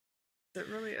It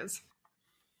really is.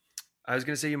 I was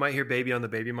going to say you might hear baby on the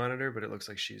baby monitor, but it looks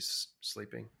like she's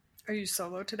sleeping. Are you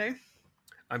solo today?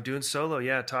 I'm doing solo.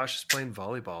 Yeah, Tosh is playing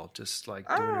volleyball, just like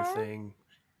doing her thing.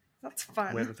 That's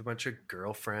fun. Went with a bunch of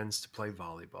girlfriends to play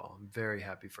volleyball. I'm very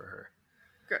happy for her.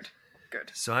 Good.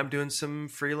 So I'm doing some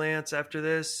freelance after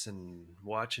this and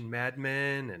watching Mad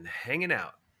Men and hanging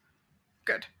out.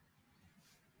 Good.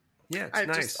 Yeah, it's I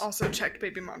nice. just also checked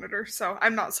baby monitor, so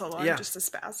I'm not solo. I'm just a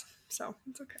spaz, so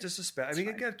it's okay. Just a spaz. I mean,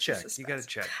 you gotta check. You gotta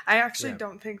check. I actually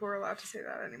don't think we're allowed to say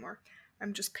that anymore.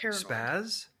 I'm just paranoid.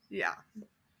 Spaz? Yeah.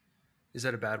 Is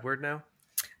that a bad word now?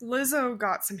 Lizzo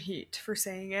got some heat for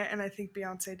saying it, and I think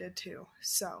Beyonce did too.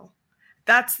 So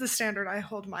that's the standard I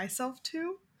hold myself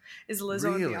to, is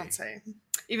Lizzo and Beyonce.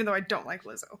 Even though I don't like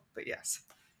Lizzo, but yes.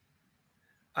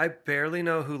 I barely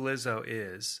know who Lizzo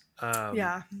is.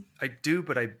 Yeah. I do,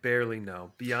 but I barely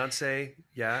know. Beyonce,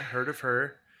 yeah, heard of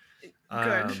her.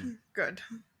 Good.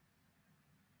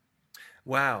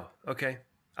 Wow. Okay.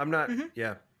 I'm not,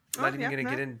 not even going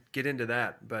to get into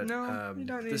that, but no, you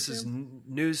don't need this is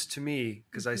news to me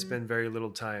because I spend very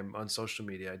little time on social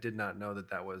media. I did not know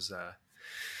that was a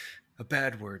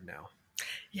bad word now.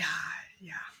 Yeah.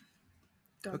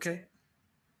 Don't say it.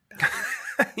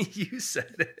 You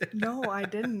said it. No, I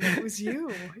didn't. It was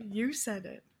you. You said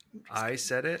it. I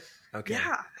said it? Okay.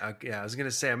 Yeah. Okay. I was going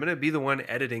to say, I'm going to be the one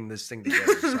editing this thing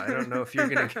together, so I don't know if you're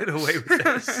going to get away with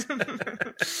this.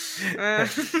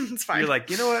 It's fine. You're like,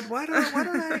 you know what? Why don't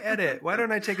I edit? Why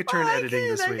don't I take a turn editing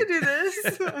this week? I could do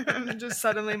this. And just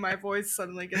suddenly my voice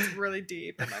suddenly gets really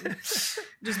deep and then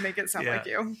just make it sound like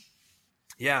you.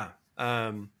 Yeah.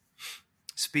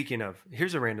 Speaking of,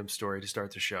 here's a random story to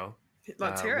start the show.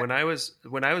 Let's hear it. When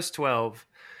I was 12,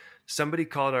 somebody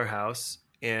called our house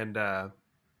and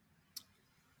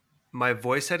my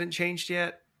voice hadn't changed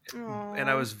yet. Aww. And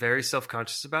I was very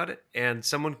self-conscious about it. And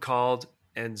someone called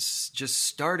and just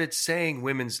started saying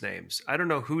women's names. I don't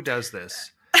know who does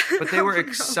this, but they were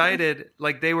excited.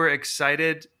 Like they were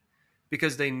excited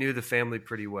because they knew the family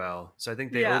pretty well. So I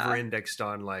think they over-indexed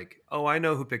on like, oh, I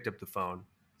know who picked up the phone.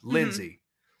 Lindsay.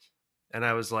 And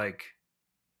I was like,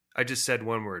 I just said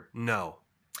one word, no.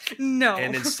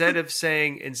 And instead of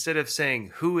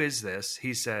saying, who is this?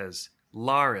 He says,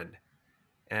 Lauren.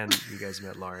 And you guys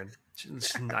met Lauren.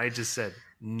 I just said,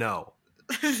 no.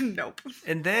 Nope.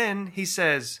 And then he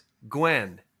says,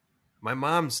 Gwen, my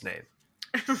mom's name.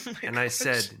 And I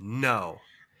said, no.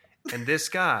 And this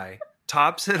guy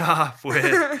tops it off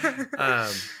with,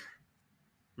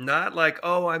 not like,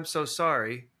 oh, I'm so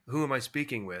sorry. Who am I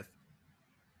speaking with?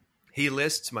 He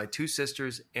lists my two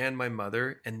sisters and my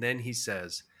mother, and then he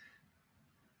says,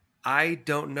 I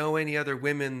don't know any other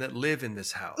women that live in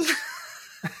this house.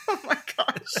 Oh my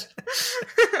gosh.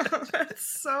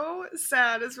 That's so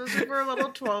sad, especially for a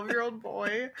little 12-year-old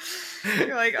boy.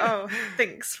 You're like, oh,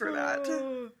 thanks for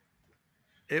that.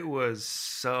 It was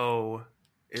so...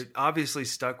 It obviously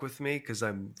stuck with me because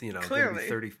I'm, going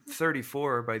to be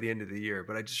 34 by the end of the year.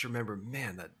 But I just remember,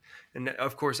 man, that... And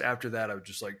of course, after that, I would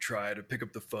just like try to pick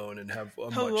up the phone and have a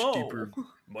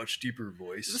much deeper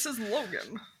voice. This is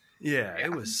Logan. Yeah,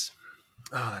 it was.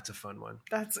 Oh, that's a fun one.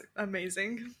 That's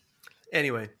amazing.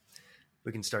 Anyway,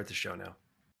 we can start the show now.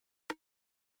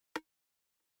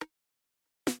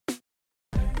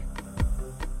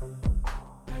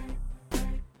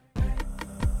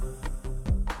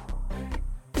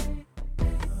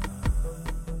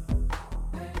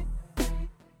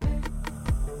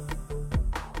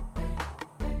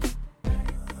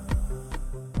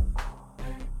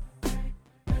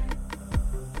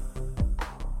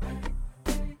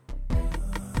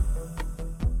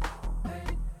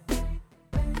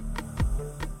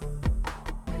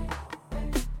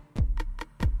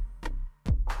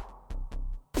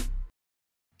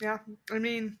 Yeah, I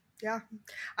mean, yeah.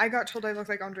 I got told I looked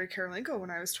like Andrei Karolinko when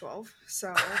I was 12,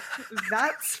 so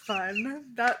that's fun.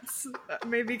 That's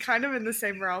maybe kind of in the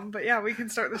same realm, but yeah, we can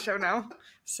start the show now.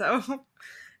 So,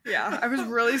 yeah, I was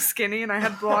really skinny and I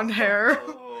had blonde hair.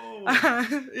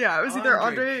 Yeah, it was either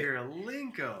Andrei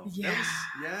Karolinko.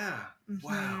 Yeah.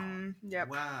 Wow. Mm-hmm. Yep.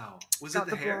 Wow. Was Got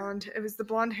it the hair? Blonde. It was the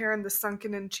blonde hair and the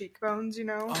sunken in cheekbones,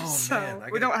 Oh, so man.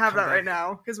 we don't have that right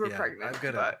now because we're pregnant.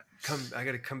 I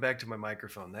gotta come back to my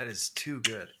microphone. That is too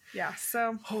good. Yeah.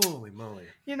 So. Holy moly.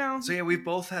 So yeah, we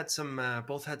both had some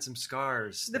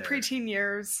scars. The preteen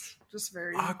years, just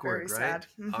very awkward, very right? sad.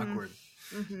 Mm-hmm. Awkward.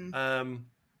 Mm-hmm.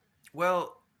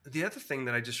 Well, the other thing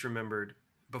that I just remembered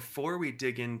before we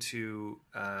dig into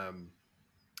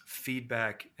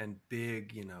feedback and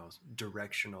big,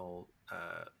 directional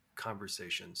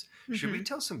conversations, should we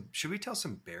tell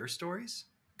some bear stories?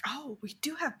 Oh, we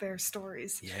do have bear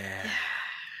stories. Yeah.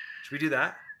 Should we do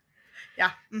that?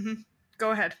 Yeah. Mm-hmm. Go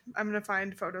ahead. I'm going to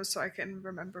find photos so I can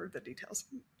remember the details.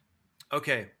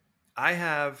 Okay. I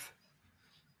have,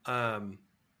 I'm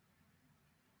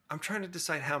trying to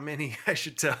decide how many I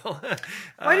should tell.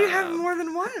 Why do you have more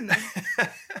than one?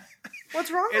 What's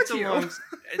wrong with you?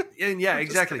 And yeah,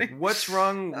 exactly. What's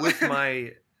wrong with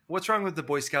the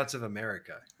Boy Scouts of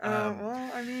America?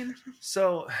 Well, I mean,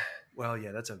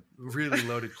 yeah, that's a really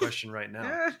loaded question right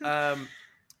now.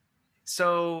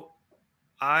 So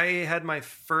I had my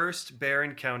first bear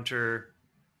encounter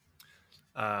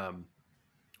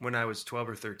when I was 12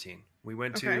 or 13. We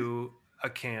went to a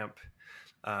camp,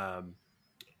 and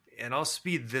I'll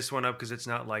speed this one up because it's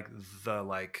not like the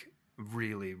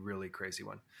really, really crazy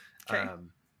one. Okay.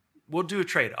 We'll do a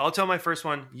trade. I'll tell my first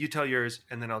one, you tell yours,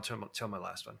 and then I'll tell my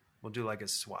last one. We'll do like a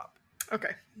swap.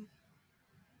 Okay.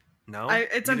 No?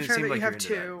 It's unfair that you have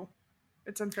two.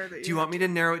 It's unfair that you. Do you want me to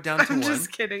narrow it down to one? I'm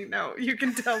just kidding. No, you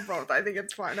can tell both. I think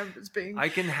it's fine. I'm just being.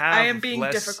 I am being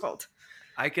difficult.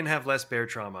 I can have less bear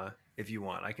trauma if you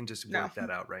want. I can just work that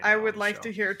out right now. I would like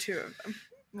to hear two of them.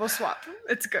 We'll swap.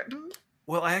 It's good.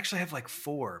 Well, I actually have like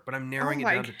 4, but I'm narrowing it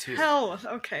down to 2. Hell,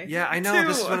 okay. Yeah, I know. 2.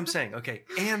 This is what I'm saying. Okay,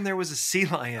 and there was a sea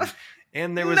lion.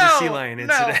 And there was a sea lion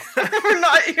incident. No, we're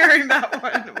not hearing that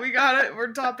one. We got it.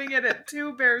 We're topping it at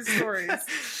 2 bear stories.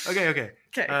 Okay.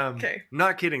 Okay.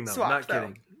 Not kidding, though. Swap, not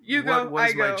kidding. You go, what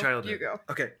was I go, my childhood? you go.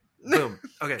 Okay. Boom.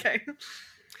 Okay. Okay.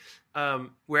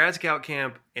 We're at scout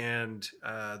camp, and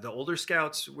the older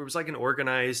scouts, it was like an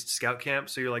organized scout camp.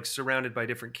 So you're like surrounded by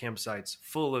different campsites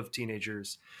full of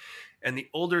teenagers. And the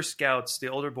older scouts, the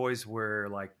older boys were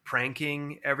like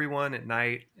pranking everyone at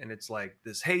night. And it's like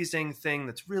this hazing thing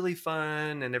that's really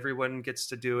fun. And everyone gets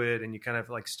to do it. And you kind of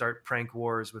like start prank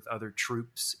wars with other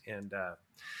troops. And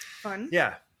fun.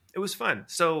 Yeah, it was fun.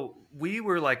 So we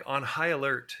were like on high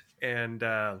alert. And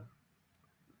the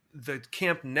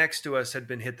camp next to us had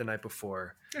been hit the night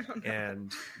before. Oh, no.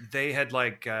 And they had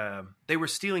like, they were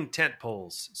stealing tent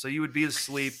poles. So you would be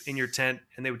asleep in your tent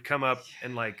and they would come up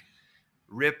and like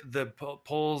rip the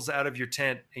poles out of your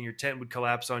tent, and your tent would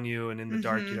collapse on you. And in the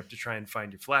dark, you'd have to try and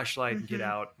find your flashlight and get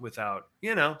out without,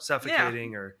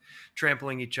 suffocating or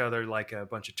trampling each other like a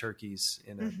bunch of turkeys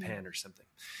in a pen or something.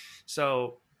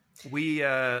 So we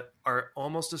are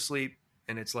almost asleep,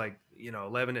 and it's like,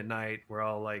 11 at night. We're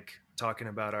all like talking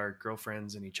about our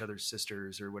girlfriends and each other's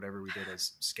sisters or whatever we did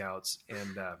as scouts.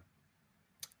 And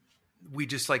we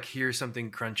just like hear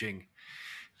something crunching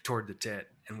toward the tent,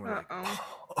 and we're like,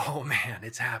 oh man,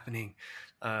 it's happening.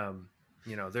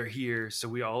 They're here. So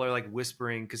we all are like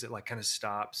whispering because it like kind of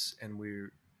stops, and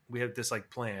we have this like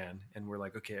plan, and we're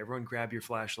like, okay, everyone grab your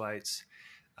flashlights.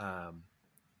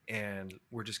 And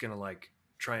we're just going to like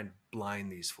try and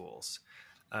blind these fools.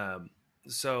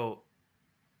 So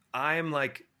I'm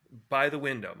like by the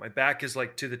window, my back is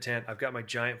like to the tent. I've got my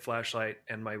giant flashlight,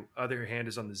 and my other hand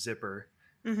is on the zipper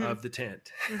of the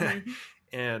tent.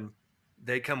 And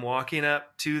they come walking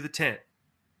up to the tent,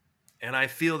 and I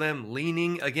feel them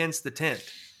leaning against the tent,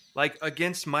 like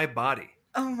against my body.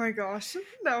 Oh my gosh.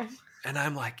 No. And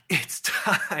I'm like, it's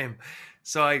time.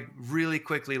 So I really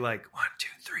quickly like 1, 2,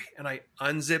 3. And I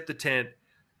unzip the tent,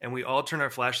 and we all turn our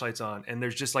flashlights on, and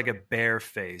there's just like a bear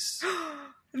face.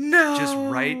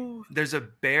 No. There's a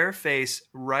bear face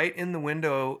right in the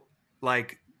window,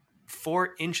 like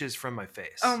 4 inches from my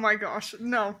face. Oh my gosh.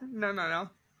 No. No,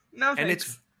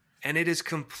 thanks. And it is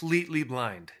completely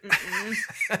blind.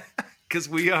 Because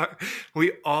we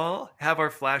all have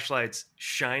our flashlights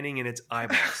shining in its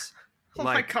eyeballs. Oh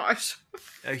my gosh.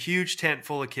 A huge tent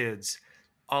full of kids.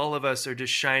 All of us are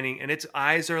just shining, and its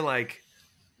eyes are like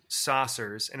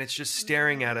saucers, and it's just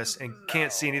staring at us and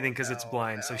can't see anything because it's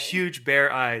blind. So huge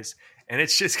bear eyes, and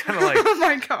it's just kind of like, oh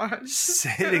my gosh,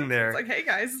 sitting there. It's like, hey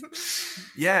guys.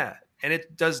 Yeah. And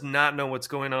it does not know what's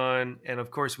going on. And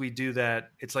of course we do that.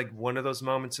 It's like one of those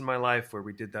moments in my life where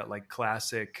we did that like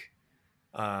classic,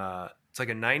 it's like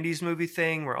a 90s movie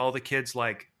thing where all the kids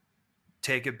like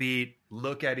take a beat,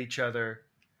 look at each other,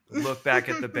 look back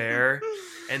at the bear,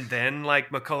 and then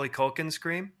like Macaulay Culkin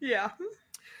scream. Yeah.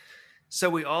 So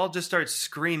we all just start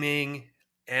screaming,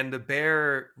 and the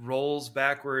bear rolls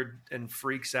backward and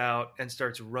freaks out and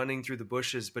starts running through the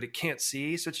bushes, but it can't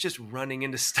see. So it's just running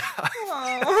into stuff.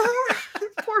 Oh,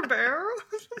 poor bear.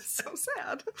 So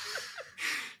sad.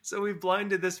 So we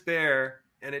blinded this bear,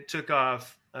 and it took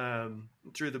off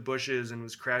through the bushes and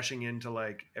was crashing into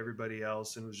like everybody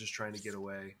else and was just trying to get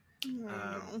away.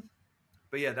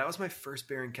 But yeah, that was my first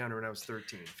bear encounter when I was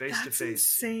 13, face to face. That's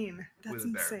insane. That's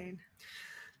insane.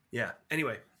 Yeah.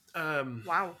 Anyway.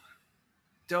 Wow.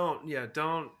 Don't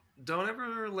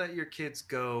ever let your kids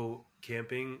go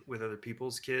camping with other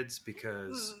people's kids,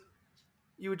 because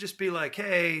you would just be like,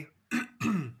 hey,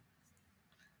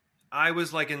 I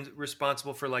was like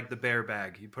responsible for like the bear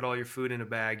bag. You put all your food in a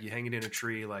bag, you hang it in a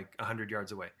tree like 100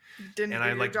 yards away. You didn't And do I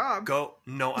your like job.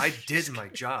 no, I did my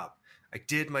job. I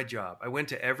did my job. I went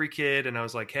to every kid and I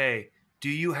was like, hey, do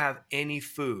you have any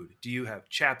food? Do you have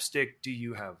chapstick? Do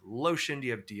you have lotion? Do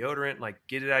you have deodorant? Like,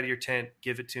 get it out of your tent,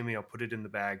 give it to me. I'll put it in the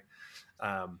bag.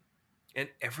 And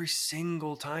every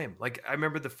single time, like, I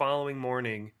remember the following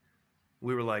morning,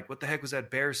 we were like, what the heck was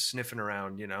that bear sniffing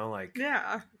around? You know, like,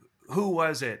 Yeah. who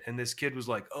was it? And this kid was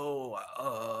like, oh,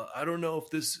 I don't know if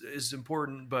this is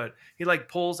important, but he like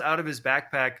pulls out of his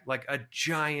backpack like a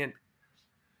giant,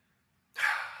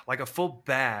 like a full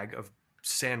bag of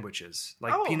sandwiches,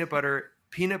 like Oh.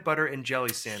 peanut butter and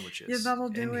jelly sandwiches. Yeah, that'll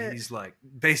do it. And he's like,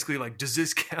 basically like, does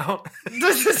this count?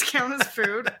 Does this count as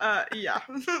food? Yeah.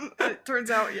 It turns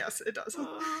out, yes, it does.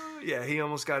 Yeah, he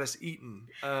almost got us eaten.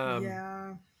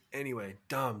 Yeah. Anyway,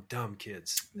 dumb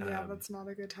kids. Yeah, that's not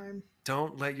a good time.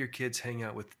 Don't let your kids hang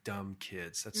out with dumb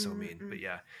kids. That's so mean. But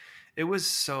yeah, it was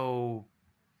so,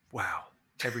 wow.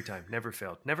 Every time. Never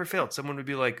failed. Someone would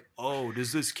be like, oh,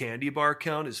 does this candy bar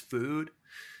count as food?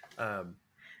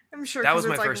 I'm sure that was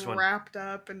it's my like first one. wrapped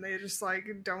up and they just like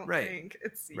don't Right. think.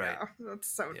 It's, Right. yeah, that's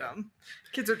so dumb.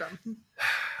 Kids are dumb.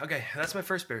 Okay, that's my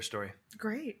first bear story.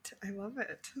 Great. I love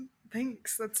it.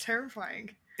 Thanks. That's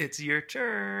terrifying. It's your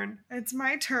turn. It's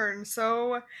my turn.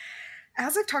 So,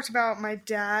 as I've talked about, my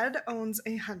dad owns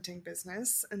a hunting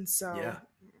business. And so,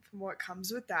 what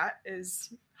comes with that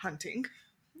is hunting.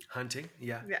 Hunting,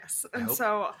 yeah. Yes. I And hope.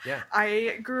 so, Yeah.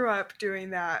 I grew up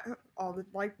doing that all the,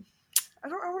 like, I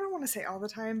don't want to say all the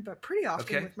time, but pretty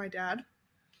often with my dad.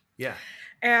 Yeah.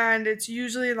 And it's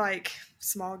usually like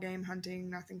small game hunting,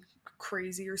 nothing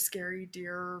crazy or scary,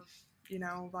 deer, you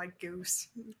know, like goose,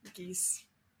 geese,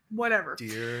 whatever.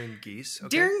 Deer and geese. Okay.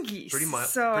 Deer and geese. Pretty mild.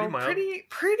 So Pretty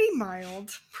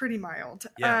mild. pretty mild.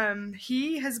 Yeah.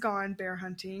 He has gone bear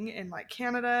hunting in like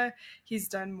Canada. He's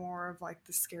done more of like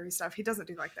the scary stuff. He doesn't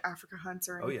do like the Africa hunts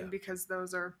or anything because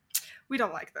those are, we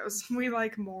don't like those. We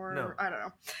like more, I don't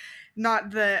know,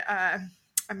 not the,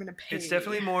 I'm going to pay. It's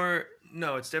definitely more,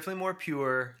 it's definitely more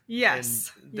pure.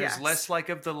 Yes. And there's less like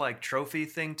of the like trophy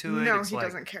thing to it. No, it's he like,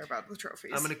 doesn't care about the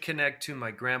trophies. I'm going to connect to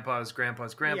my grandpa's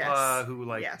grandpa who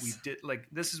like we did like,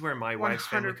 this is where my wife's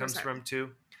family comes from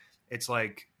too. It's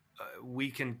like we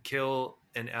can kill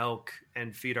an elk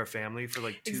and feed our family for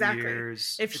like 2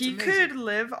 years. If he could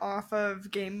live off of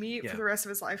game meat for the rest of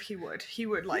his life, he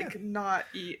would like not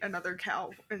eat another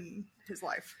cow in his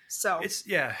life. So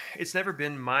it's never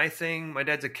been my thing. My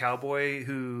dad's a cowboy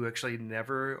who actually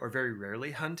never or very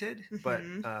rarely hunted, but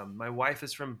my wife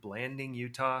is from Blanding,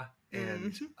 Utah,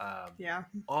 and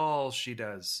all she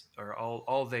does, or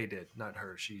all they did, not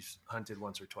her, she's hunted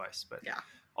once or twice, but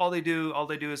all they do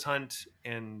is hunt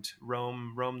and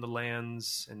roam the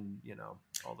lands and, you know,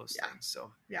 all those things. So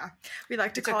we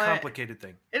like to call it. It's a complicated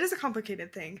thing. It is a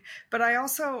complicated thing, but I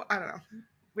don't know.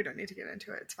 We don't need to get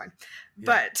into it. It's fine.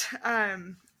 Yeah.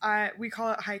 But we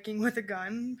call it hiking with a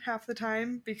gun half the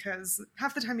time because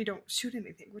half the time you don't shoot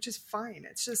anything, which is fine.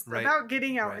 It's just about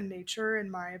getting out in nature, in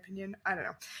my opinion. I don't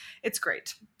know. It's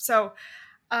great. So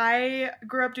I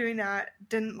grew up doing that,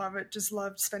 didn't love it, just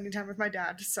loved spending time with my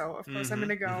dad. So, of course, I'm going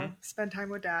to go spend time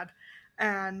with dad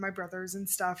and my brothers and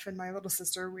stuff and my little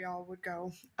sister. We all would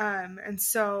go. And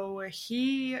so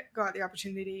he got the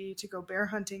opportunity to go bear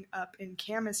hunting up in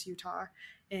Camas, Utah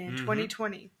in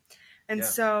 2020. And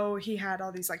so he had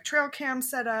all these like trail cams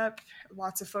set up,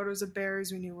 lots of photos of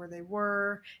bears. We knew where they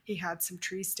were. He had some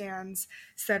tree stands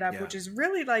set up, which is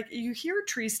really like, you hear a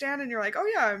tree stand and you're like, oh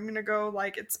yeah, I'm going to go,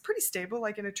 like, it's pretty stable,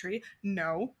 like in a tree.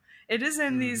 No, it is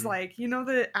in these like, you know,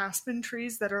 the aspen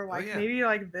trees that are like maybe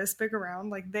like this big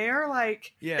around, like they are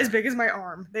like as big as my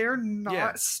arm. They are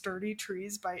not sturdy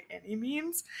trees by any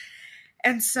means.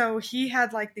 And so he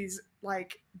had like these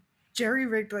like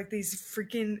jerry-rigged like these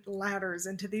freaking ladders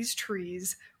into these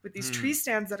trees with these tree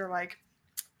stands that are like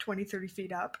 20, 30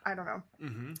 feet up. I don't know.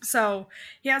 So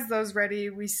he has those ready.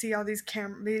 We see all these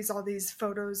all these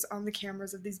photos on the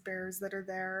cameras of these bears that are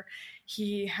there.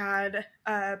 He had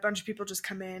a bunch of people just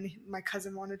come in. My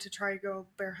cousin wanted to try to go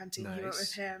bear hunting. He went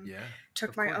with him. Yeah,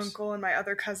 took my uncle and my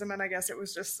other cousin, and I guess it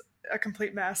was just a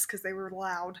complete mess because they were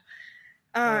loud.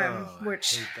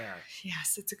 Which, I hate that.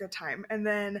 Yes, it's a good time. And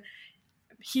then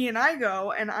he and I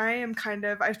go, and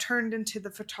I've turned into the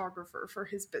photographer for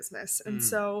his business. And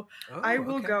so I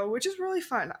will go, which is really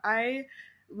fun. I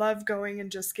love going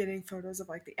and just getting photos of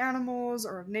like the animals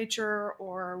or of nature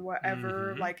or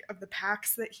whatever, like of the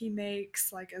packs that he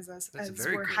makes, like as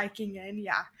we're hiking in.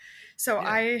 Yeah. So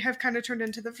I have kind of turned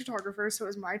into the photographer. So it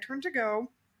was my turn to go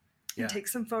and take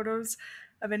some photos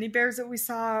of any bears that we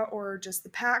saw, or just the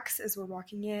packs as we're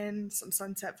walking in, some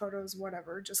sunset photos,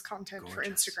 whatever, just content for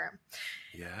Instagram.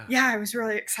 Yeah, I was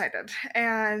really excited.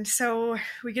 And so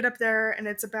we get up there, and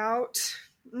it's about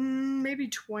maybe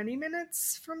 20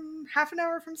 minutes from half an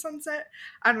hour from sunset.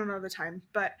 I don't know the time,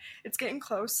 but it's getting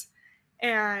close.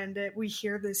 And we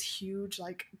hear this huge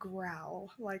like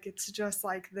growl, like it's just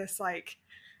like this like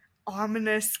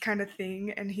ominous kind of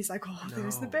thing. And he's like, oh,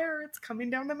 there's the bear, it's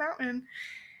coming down the mountain.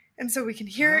 And so we can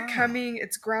hear it coming.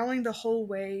 It's growling the whole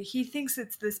way. He thinks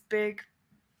it's this big,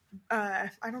 I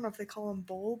don't know if they call them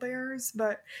bull bears,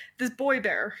 but this boy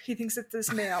bear. He thinks it's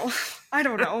this male. I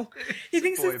don't know. He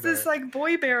thinks it's this like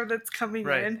boy bear that's coming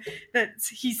in that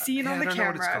he's seen on the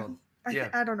camera.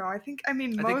 I don't know. I think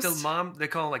the mom, they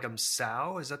call it like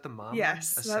sow. Is that the mom?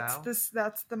 Yes,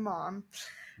 that's the mom.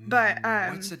 But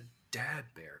what's a dad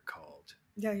bear called?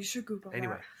 Yeah, you should Google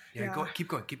anyway. that. Yeah, keep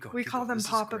going. We call them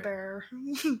Papa Bear.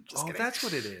 Just kidding. That's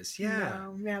what it is. Yeah.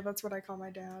 No, yeah, that's what I call my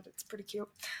dad. It's pretty cute.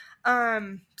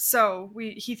 So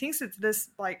he thinks it's this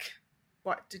like,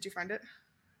 what? Did you find it?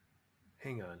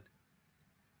 Hang on.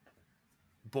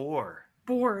 Boar.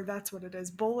 Boar, that's what it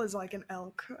is. Bull is like an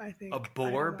elk, I think. A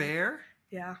boar bear?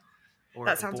 Yeah. Or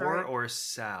that sounds boar right. Or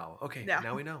sow. Okay,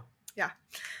 now we know. Yeah.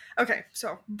 Okay,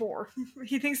 so boar.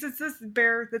 He thinks it's this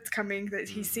bear that's coming that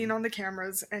he's seen on the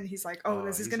cameras, and he's like, oh,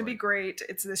 this is going to be great.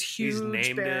 It's this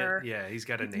huge bear. It. Yeah, he's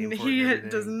got a name for it. He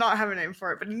does not have a name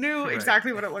for it, but knew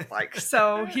exactly what it looked like.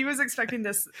 So he was expecting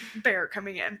this bear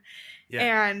coming in.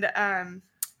 Yeah. And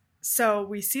so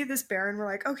we see this bear, and we're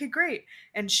like, okay, great.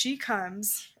 And she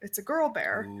comes. It's a girl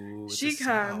bear. Ooh, she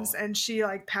comes, and she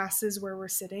like passes where we're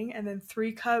sitting, and then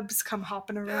 3 cubs come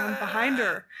hopping around behind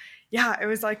her. Yeah, it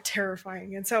was like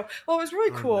terrifying. And so, it was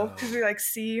really cool because we like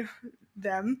see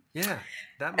them. Yeah.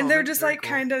 That moment, and they're just like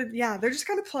cool. they're just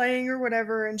kind of playing or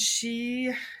whatever. And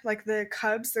she, like the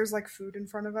cubs, there's like food in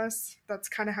front of us. That's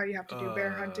kind of how you have to do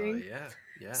bear hunting.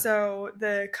 Yeah. So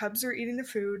the cubs are eating the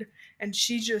food, and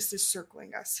she just is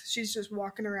circling us. She's just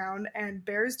walking around, and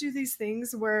bears do these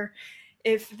things where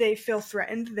if they feel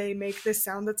threatened, they make this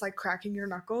sound that's like cracking your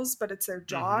knuckles, but it's their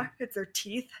jaw, it's their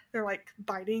teeth. They're like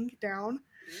biting down.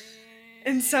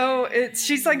 And so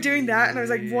she's like doing that, and I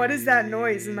was like, what is that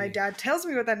noise? And my dad tells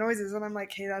me what that noise is, and I'm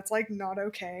like, hey, that's like not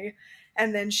okay.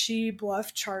 And then she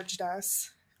bluff charged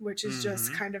us, which is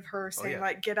just kind of her saying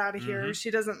like, get out of here. She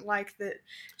doesn't like that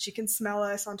she can smell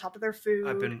us on top of their food.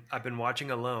 I've been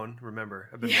watching Alone. Remember,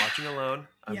 I've been watching Alone.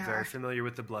 I'm very familiar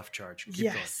with the bluff charge.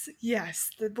 Keep going.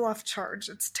 Yes, the bluff charge.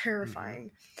 It's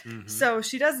terrifying. So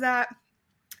she does that,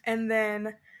 and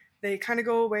then they kind of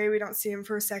go away. We don't see him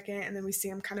for a second, and then we see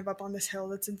him kind of up on this hill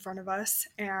that's in front of us,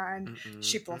 and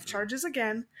she bluff charges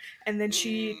again, and then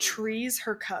she trees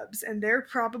her cubs, and they're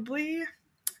probably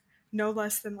no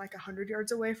less than like 100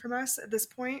 yards away from us at this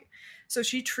point. So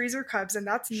she trees her cubs, and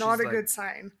that's not a good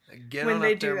sign when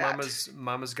they do that.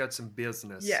 Mama's got some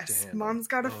business. Yes, Mom's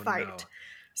got to fight. No.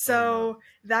 So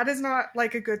that is not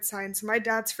like a good sign. So my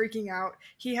dad's freaking out.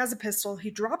 He has a pistol. He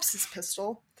drops his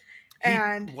pistol.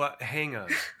 Hang on.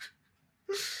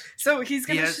 So he's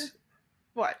gonna.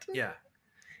 What? Yeah.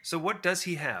 So what does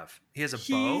he have? He has a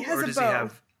bow, or does he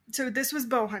have? So this was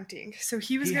bow hunting. So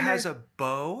he has a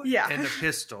bow, and a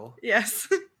pistol. Yes.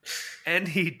 And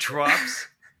he drops.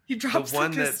 He drops the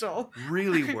one pistol. That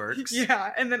really works.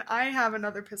 Yeah, and then I have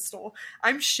another pistol.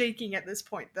 I'm shaking at this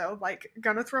point, though, like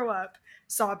gonna throw up,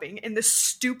 sobbing in this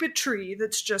stupid tree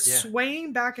that's just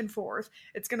swaying back and forth.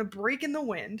 It's gonna break in the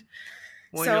wind.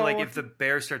 Well, you're like, if the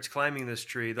bear starts climbing this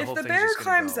tree, the whole thing's just If the bear gonna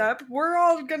climbs up, we're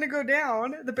all going to go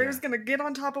down. The bear's going to get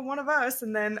on top of one of us,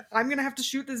 and then I'm going to have to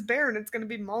shoot this bear, and it's going to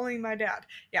be mauling my dad.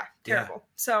 Yeah, terrible.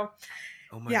 Yeah. So,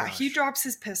 gosh. He drops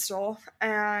his pistol,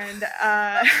 and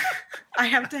I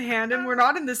have to hand him. We're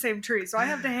not in the same tree, so I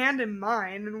have to hand him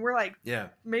mine, and we're like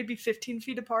maybe 15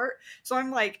 feet apart. So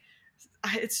I'm like,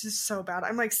 it's just so bad.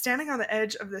 I'm like standing on the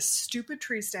edge of this stupid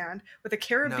tree stand with a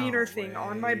carabiner thing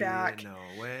on my back. No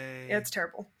way. It's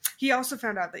terrible. He also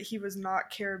found out that he was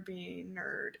not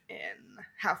carabinered in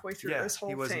halfway through this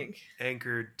whole thing.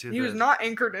 He was not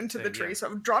anchored into the tree, so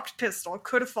I dropped pistol,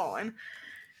 could have fallen.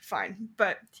 Fine,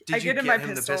 but I get him my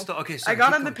pistol. Okay, sorry, I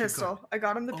got him the pistol. I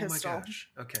got him the pistol. My gosh.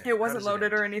 Okay. It wasn't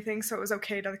loaded or anything, so it was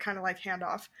okay to kind of like hand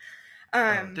off.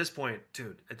 At this point,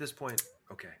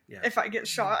 okay, yeah. If I get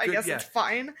shot, I guess it's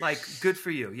fine. Like, good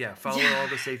for you. Yeah, follow all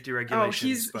the safety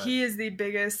regulations. He is the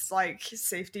biggest like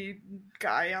safety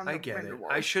guy on the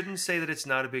world. I shouldn't say that it's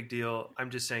not a big deal. I'm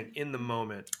just saying, in the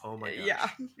moment, oh my gosh.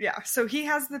 Yeah. So he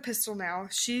has the pistol now.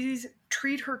 She's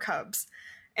treed her cubs,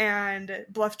 and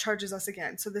bluff charges us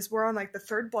again. So we're on like the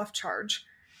third bluff charge.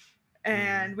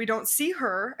 and we don't see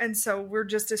her, and so we're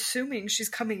just assuming she's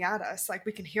coming at us. Like,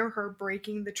 we can hear her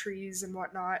breaking the trees and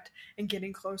whatnot and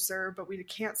getting closer, but we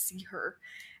can't see her.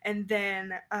 And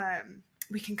then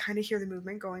we can kind of hear the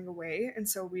movement going away, and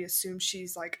so we assume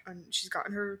she's like she's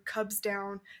gotten her cubs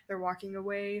down, they're walking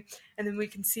away, and then we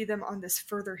can see them on this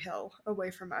further hill away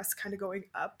from us, kind of going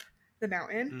up the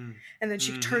mountain, and then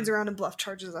she turns around and bluff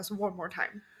charges us one more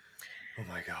time. Oh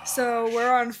my god. So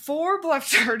we're on 4 bluff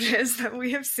charges that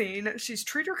we have seen. She's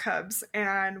treed her cubs,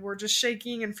 and we're just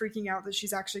shaking and freaking out that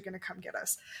she's actually going to come get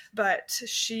us. But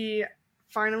she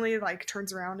finally like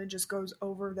turns around and just goes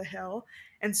over the hill.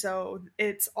 And so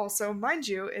it's also, mind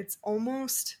you, it's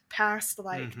almost past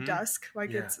like dusk,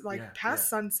 like it's like past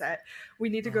sunset. We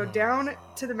need to go down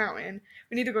to the mountain.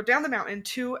 We need to go down the mountain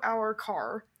to our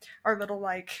car, our little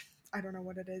like, I don't know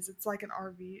what it is. It's like an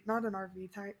RV, not an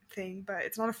RV type thing, but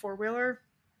it's not a 4-wheeler.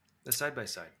 The side by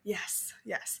side. Yes.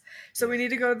 So we need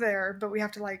to go there, but we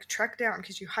have to like trek down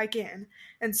because you hike in.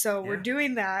 And so we're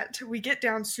doing that. We get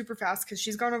down super fast because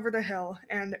she's gone over the hill,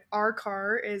 and our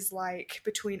car is like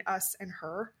between us and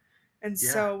her. And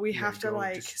so we have to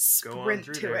like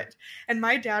sprint to it. And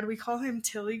my dad, we call him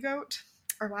Tilly Goat.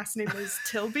 Our last name is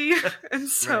Tilby. And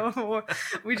so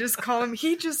we just call him,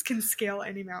 he just can scale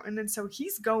any mountain. And so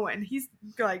he's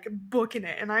like booking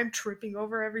it, and I'm tripping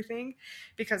over everything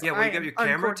because I am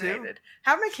uncoordinated.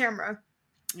 Have my camera.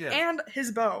 And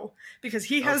his bow, because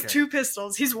he has 2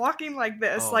 pistols. He's walking like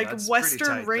this, like Western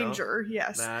tight, Ranger. Though.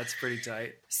 Yes. That's pretty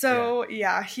tight. So,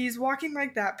 he's walking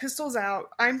like that, pistols out.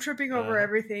 I'm tripping over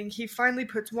everything. He finally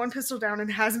puts one pistol down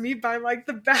and has me by, like,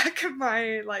 the back of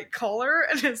my, like, collar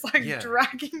and is, like,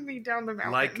 dragging me down the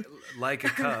mountain. Like a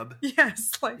cub.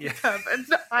 Yes, like a cub. And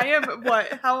I am,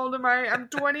 how old am I? I'm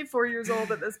 24 years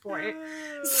old at this point.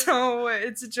 So,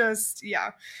 it's just,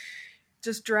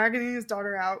 just dragging his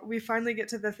daughter out. We finally get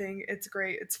to the thing. It's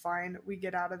great. It's fine. We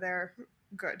get out of there.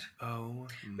 Good. Oh,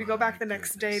 we go back the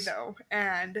next day, though,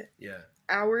 and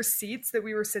our seats that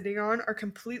we were sitting on are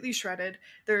completely shredded.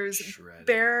 There's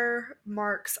bear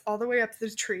marks all the way up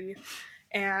the tree.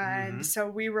 And so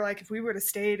we were like, if we would have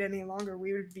stayed any longer,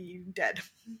 we would be dead.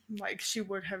 Like, she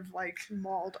would have, like,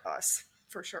 mauled us.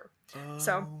 For sure.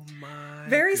 So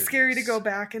very scary to go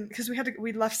back, and because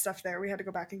we left stuff there, we had to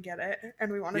go back and get it,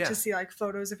 and we wanted to see like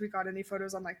photos if we got any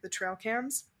photos on like the trail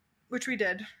cams, which we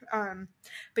did.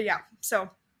 But so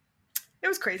it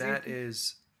was crazy. That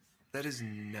is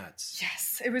nuts.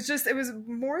 Yes, it was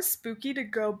more spooky to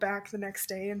go back the next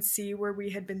day and see where we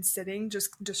had been sitting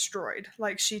just destroyed.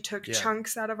 Like, she took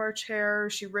chunks out of our chair,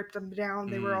 she ripped them down,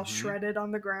 they were all shredded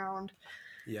on the ground.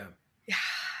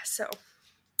 So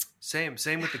Same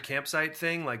with the campsite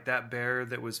thing. Like, that bear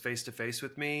that was face to face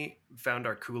with me found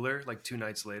our cooler like 2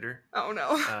 nights later. Oh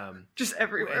no! Just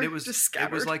everywhere. And it was just scattered.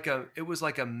 It was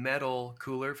like a metal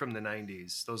cooler from the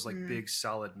 90s. Those like big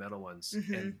solid metal ones.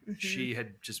 And she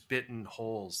had just bitten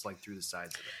holes like through the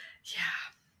sides of it. Yeah.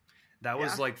 That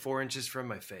was like 4 inches from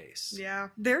my face. Yeah,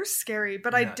 they're scary.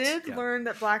 But nuts. I did learn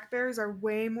that black bears are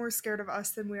way more scared of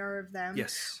us than we are of them.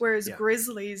 Yes. Whereas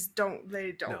grizzlies don't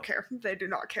care. They do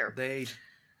not care. They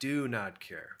do not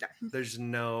care. No. There's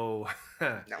no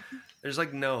there's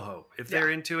like no hope. If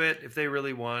they're into it, if they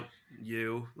really want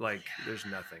you, like there's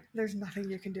nothing. There's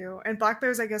nothing you can do. And black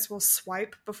bears, I guess, will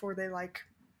swipe before they like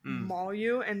maul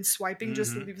you, and swiping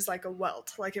just leaves like a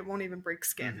welt. Like, it won't even break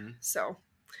skin. So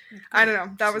I don't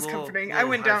know. That was comforting. I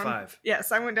went down.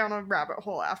 Yes, I went down a rabbit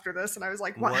hole after this, and I was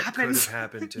like, "What happened? Could have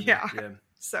happened to me?" Yeah.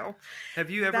 So,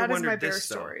 have you ever that wondered is my bear this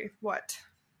story? Though? What?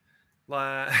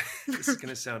 This is going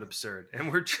to sound absurd,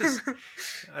 and we're just,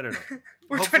 I don't know.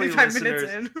 We're 25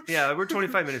 minutes in. Yeah, we're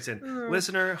 25 minutes in.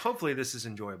 Listener, hopefully this is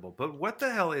enjoyable. But what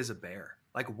the hell is a bear?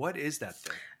 Like, what is that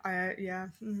thing? I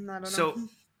don't know. So,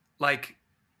 like,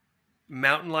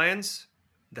 mountain lions,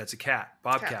 that's a cat.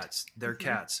 Bobcats, they're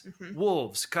cats.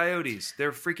 Wolves, coyotes,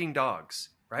 they're freaking dogs,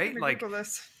 right? Like,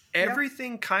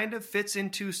 everything kind of fits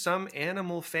into some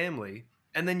animal family.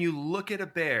 And then you look at a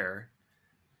bear.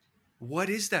 What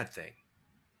is that thing?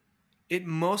 It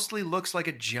mostly looks like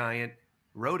a giant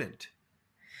rodent.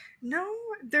 No,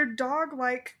 they're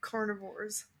dog-like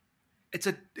carnivores. It's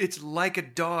like a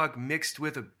dog mixed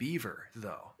with a beaver,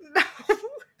 though.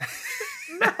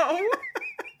 No.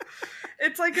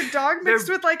 It's like a dog mixed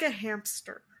with like a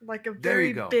hamster. Like a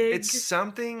very big It's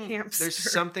something hamster. There's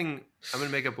something, I'm going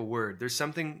to make up a word. There's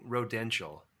something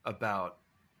rodential about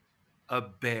a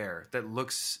bear that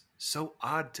looks so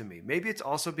odd to me. Maybe it's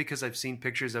also because I've seen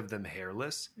pictures of them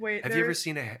hairless. Wait, have you ever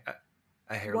seen a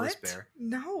hairless bear?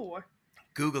 No.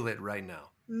 Google it right now.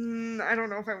 I don't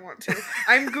know if I want to.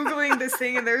 I'm Googling this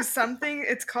thing and there's something,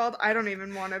 it's called, I don't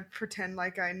even want to pretend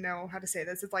like I know how to say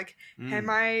this. It's like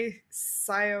hemi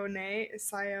sionine.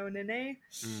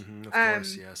 Of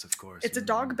course, yes, of course. It's a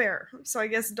dog bear. So I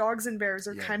guess dogs and bears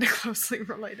are kind of closely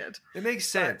related. It makes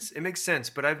sense. It makes sense.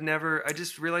 But I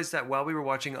just realized that while we were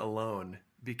watching Alone,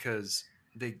 because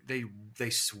they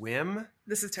swim.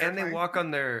 This is terrifying. And they walk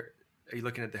on their, are you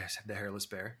looking at the hairless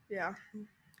bear? Yeah.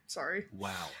 Sorry.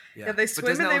 Wow. Yeah, they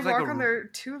swim and they walk on their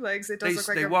two legs. It does look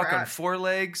like they a walk rat. on 4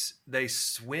 legs. They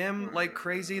swim like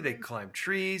crazy. They climb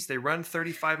trees. They run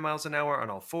 35 miles an hour on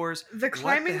all 4s. The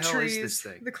climbing what the hell trees. is this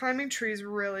thing? The climbing trees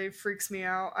really freaks me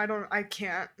out. I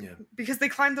can't. Yeah. Because they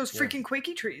climb those freaking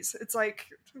quakey trees. It's like,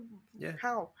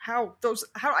 how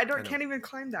can't even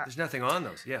climb that. There's nothing on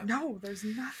those. Yeah. No, there's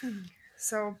nothing.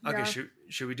 So okay,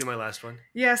 should we do my last one?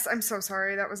 Yes, I'm so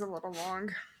sorry. That was a little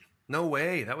long. No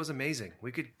way. That was amazing.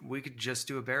 We could just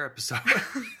do a bear episode.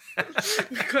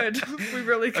 We could. We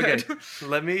really could. Okay.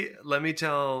 Let me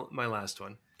tell my last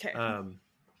one. Okay.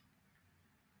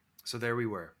 So there we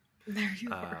were. There you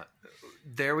were.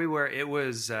 There we were. It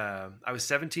was I was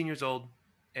 17 years old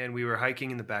and we were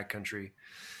hiking in the backcountry.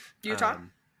 Utah?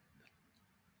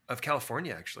 Of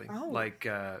California, actually. Oh. Like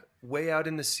way out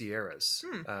in the Sierras.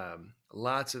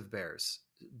 Lots of bears.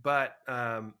 But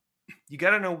you got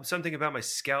to know something about my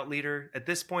scout leader. At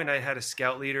this point, I had a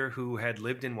scout leader who had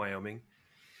lived in Wyoming.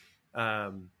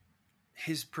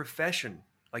 His profession,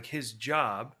 like his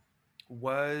job,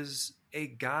 was a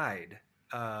guide,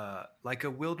 like a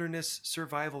wilderness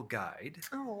survival guide.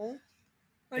 Oh,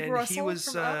 like and Russell he was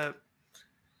from Up?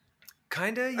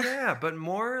 kind of, yeah, but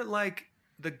more like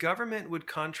the government would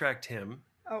contract him.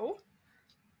 Oh.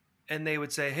 And they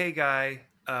would say, hey, guy,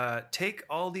 take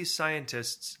all these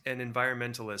scientists and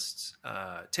environmentalists,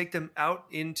 take them out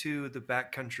into the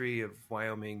backcountry of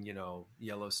Wyoming,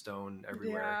 Yellowstone,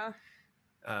 everywhere.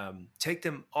 Yeah. Take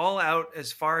them all out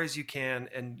as far as you can.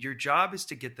 And your job is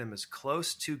to get them as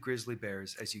close to grizzly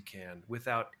bears as you can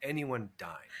without anyone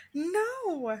dying.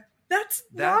 No, that's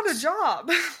not a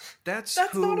job. That's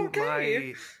not who okay.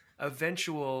 my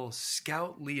eventual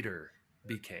scout leader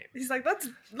became. He's like, let's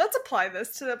apply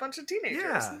this to a bunch of teenagers.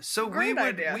 Yeah, so Great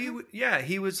idea.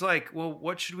 he was like, well,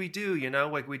 what should we do?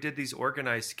 Like we did these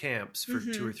organized camps for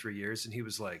 2 or 3 years, and he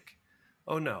was like,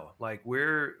 oh no, like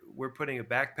we're putting a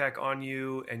backpack on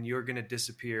you, and you're gonna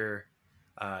disappear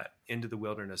into the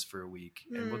wilderness for a week,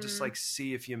 and we'll just like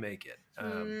see if you make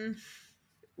it.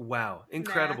 Wow,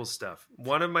 incredible stuff.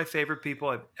 One of my favorite people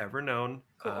I've ever known.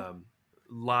 Cool. A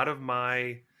lot of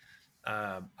my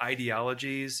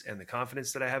ideologies and the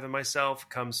confidence that I have in myself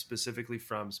comes specifically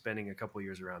from spending a couple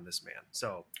years around this man.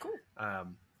 So cool.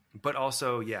 But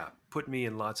also, put me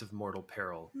in lots of mortal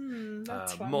peril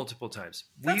multiple times.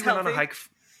 That's we went healthy. on a hike.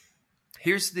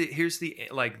 Here's the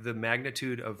like the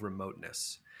magnitude of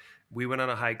remoteness. We went on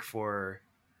a hike for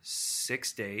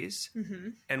 6 days,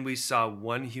 and we saw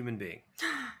one human being.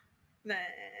 Nah.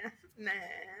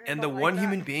 And the one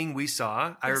human being we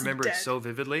saw, I remember it so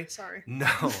vividly. Sorry. No,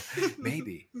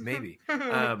 maybe.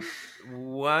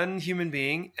 One human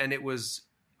being, and it was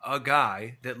a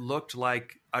guy that looked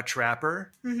like a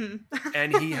trapper.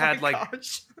 And he had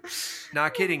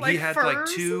not kidding, like he had furs? like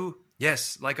 2,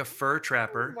 like a fur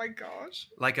trapper. Oh my gosh.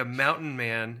 Like a mountain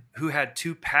man who had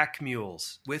 2 pack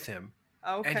mules with him.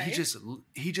 Okay. And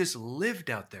he just lived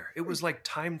out there. It was like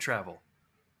time travel.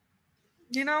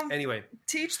 Anyway,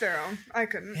 teach their own. I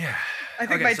couldn't. Yeah. I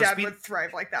think my dad would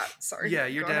thrive like that. Sorry. Yeah,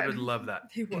 your dad would love that.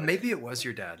 He would. Maybe it was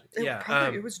your dad.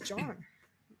 It was John.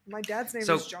 My dad's name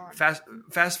is John.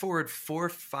 Fast forward 4 or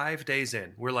 5 days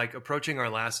in, we're like approaching our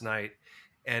last night,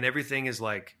 and everything is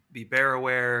like, be bear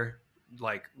aware.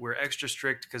 Like we're extra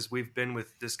strict because we've been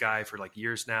with this guy for like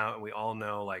years now, and we all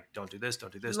know like don't do this,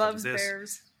 don't do this, Loves don't do this.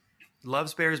 bears.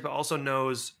 Loves bears, but also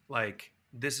knows like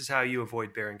this is how you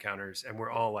avoid bear encounters, and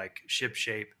we're all like ship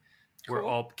shape. Cool. We're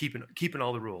all keeping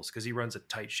all the rules because he runs a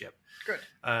tight ship. Good.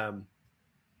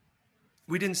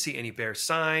 We didn't see any bear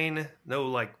sign, no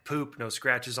like poop, no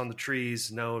scratches on the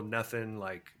trees, no nothing.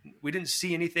 Like we didn't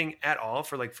see anything at all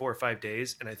for like 4 or 5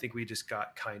 days, and I think we just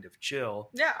got kind of chill.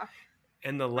 Yeah.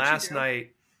 And the last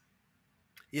night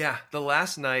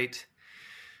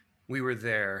we were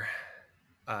there,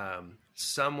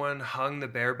 someone hung the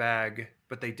bear bag,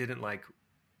 but they didn't like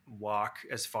walk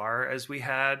as far as we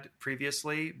had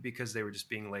previously because they were just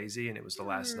being lazy, and it was the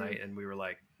last night, and we were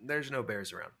like, there's no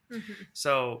bears around.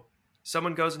 So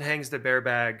someone goes and hangs the bear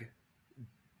bag.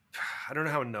 I don't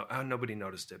know how nobody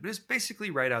noticed it, but it's basically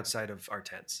right outside of our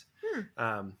tents.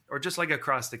 Or just like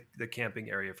across the camping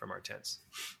area from our tents.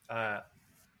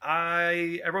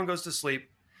 Everyone goes to sleep.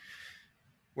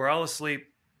 We're all asleep.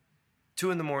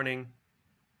 2 a.m,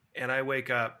 and I wake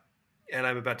up and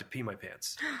I'm about to pee my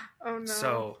pants. Oh no.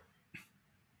 So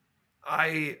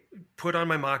I put on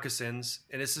my moccasins,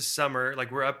 and it's the summer.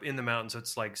 Like, we're up in the mountains, so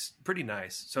it's like pretty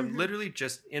nice. So I'm literally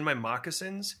just in my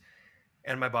moccasins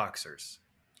and my boxers.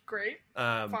 Great.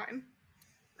 Um, Fine.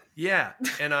 Yeah,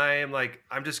 and I am like,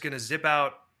 I'm just gonna zip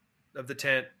out of the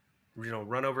tent,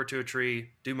 run over to a tree,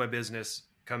 do my business,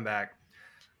 come back.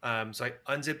 So I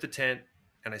unzip the tent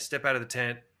and I step out of the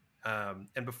tent,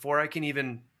 and before I can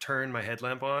even turn my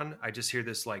headlamp on, I just hear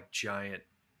this like giant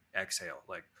exhale,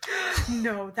 like.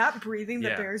 No, that breathing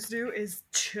that Yeah. bears do is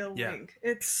chilling.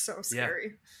 Yeah. It's so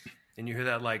scary. And you hear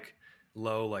that like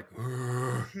low, like.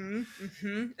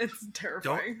 It's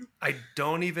terrifying. I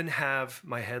don't even have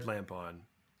my headlamp on,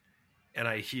 and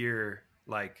I hear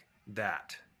like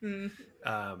that, and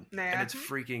it's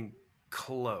freaking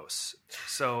close.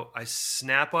 So I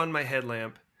snap on my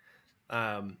headlamp,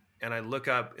 and I look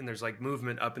up, and there's like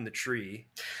movement up in the tree.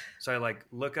 So I like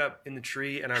look up in the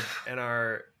tree, and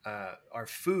our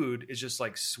food is just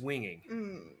like swinging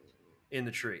in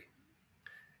the tree,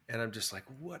 and I'm just like,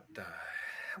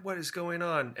 what is going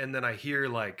on? And then I hear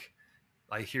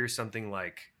something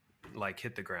like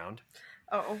hit the ground.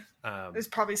 Oh, it's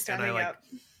probably standing up.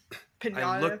 Pinata.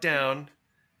 I looked down,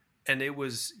 and it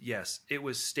was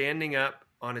standing up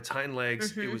on its hind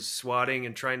legs. It was swatting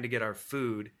and trying to get our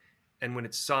food. And when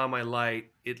it saw my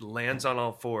light, it lands on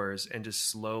all fours and just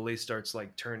slowly starts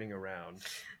like turning around.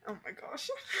 Oh my gosh.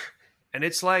 And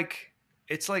it's like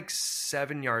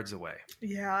 7 yards away.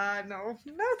 Yeah, no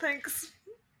thanks.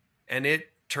 And it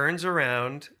turns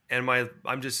around, and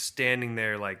I'm just standing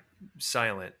there like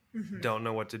silent, don't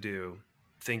know what to do,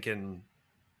 thinking,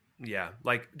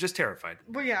 like just terrified.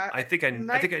 Well, yeah. I think I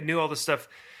knew all the stuff.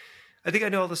 I think I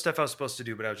know all the stuff I was supposed to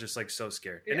do, but I was just like so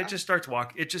scared. And it just starts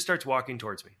walking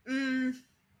towards me.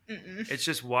 It's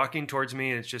just walking towards me,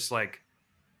 and it's just like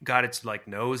got its like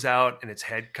nose out and its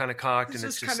head kind of cocked, and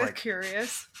it's just kind like of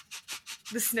curious.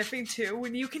 The sniffing too,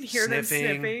 when you can hear them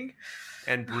sniffing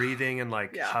and breathing and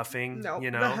like huffing, and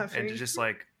it just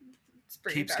like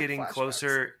keeps getting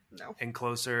closer and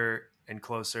closer and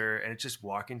closer, and it's just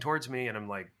walking towards me, and I'm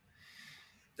like,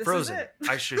 frozen.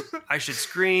 I should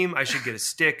scream. I should get a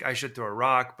stick. I should throw a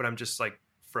rock, but I'm just like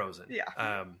frozen.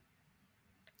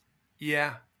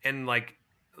 Yeah. And like,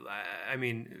 I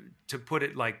mean, to put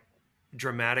it like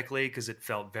dramatically, because it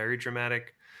felt very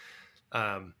dramatic,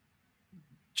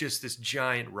 just this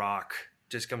giant rock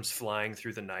just comes flying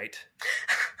through the night.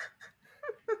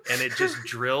 And it just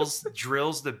drills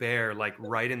the bear like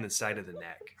right in the side of the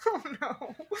neck. Oh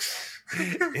no.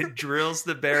 It drills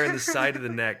the bear in the side of the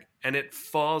neck, and it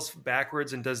falls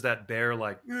backwards and does that bear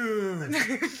like,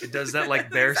 it does that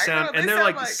like bear sound. And they're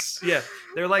like,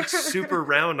 they're like super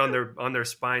round on their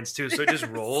spines too. So it just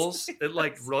rolls. It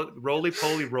like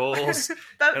roly-poly rolls.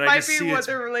 That might be what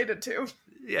they're related to.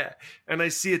 Yeah. And I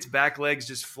see its back legs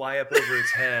just fly up over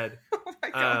its head. Oh my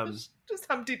gosh. Just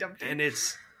Humpty Dumpty. And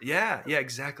it's, yeah,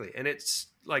 exactly. And it's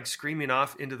like screaming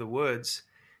off into the woods.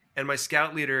 And my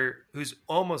scout leader, who's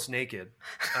almost naked,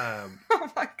 oh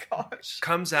my gosh,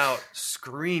 comes out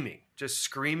screaming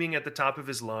at the top of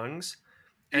his lungs,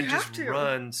 and just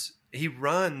runs. He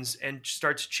runs and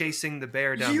starts chasing the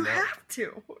bear down the mountain. You have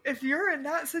to. If you're in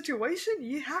that situation,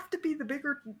 you have to be the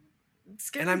bigger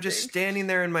skinny And I'm just standing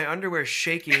there in my underwear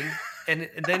shaking, and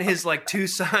then his like two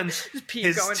sons, just pee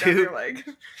going down your leg.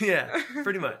 Yeah,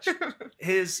 pretty much.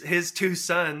 His two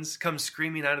sons come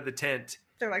screaming out of the tent.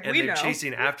 They're like, and they're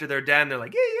chasing after their dad, and they're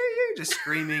like, yeah, just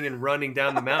screaming and running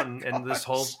down the mountain, and this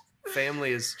whole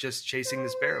family is just chasing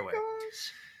this bear away.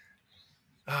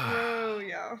 Oh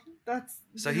yeah, that's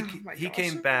so he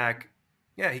came back.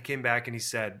 Yeah, he came back, and he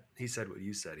said what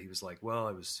you said. He was like,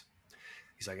 well, he's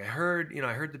like, I heard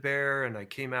the bear, and I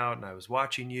came out, and I was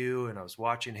watching you, and I was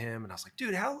watching him, and I was like,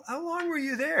 dude, how long were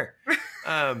you there? He's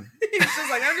just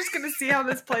like, I'm just gonna see how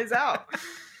this plays out.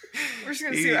 We're just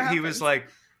gonna see what happens.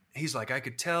 He's like, I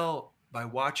could tell by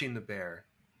watching the bear,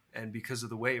 and because of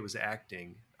the way it was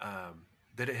acting,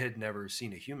 that it had never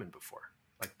seen a human before.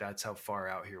 Like, that's how far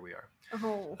out here we are.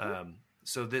 Oh.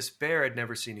 So this bear had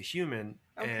never seen a human,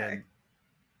 and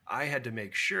I had to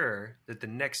make sure that the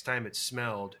next time it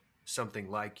smelled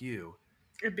something like you,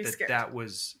 it'd be scared. That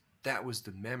was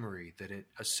the memory that it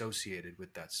associated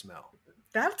with that smell.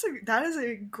 That is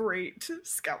a great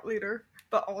scout leader,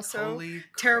 but also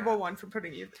terrible one for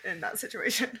putting you in that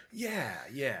situation.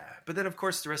 Yeah. But then, of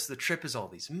course, the rest of the trip is all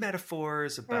these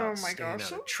metaphors about staying out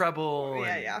of trouble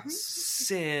and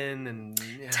sin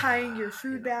and tying your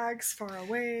food bags far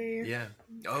away. Yeah.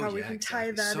 How we can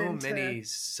tie that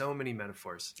so many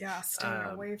metaphors. Yeah, staying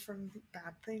away from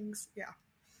bad things. Yeah.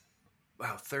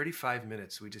 Wow, 35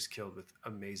 minutes we just killed with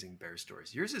amazing bear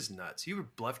stories. Yours is nuts. You were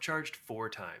bluff charged 4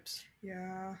 times.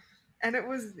 Yeah. And it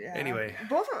was, yeah. Anyway.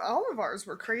 All of ours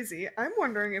were crazy. I'm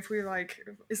wondering if we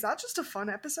is that just a fun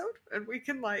episode? And we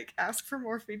can ask for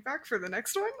more feedback for the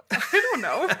next one? I don't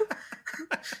know.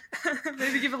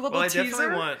 Maybe give a little teaser.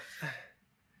 Definitely want...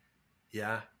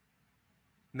 Yeah.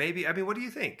 Maybe. I mean, what do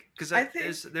you think? Because I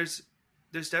think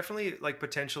there's definitely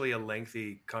potentially a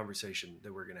lengthy conversation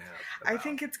that we're going to have. I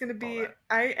think it's going to be,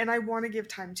 I want to give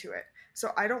time to it.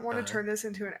 So I don't want to turn this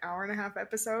into an hour and a half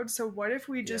episode. So what if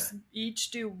we just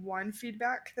each do one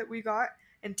feedback that we got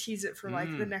and tease it for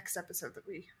the next episode that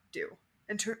we do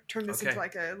and turn this into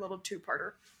a little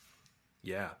 2-parter.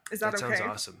 Yeah. Is that okay? Sounds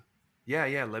awesome.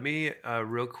 Yeah. Let me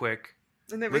real quick,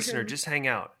 and then listener, just hang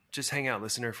out. Just hang out,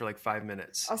 listener, for 5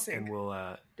 minutes. I'll sing. And we'll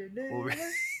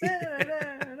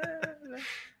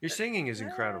Your singing is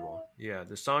incredible. Yeah,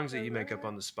 the songs that you make up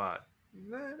on the spot.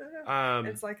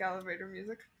 It's like elevator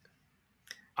music.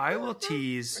 I will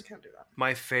tease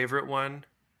my favorite one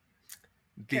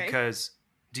because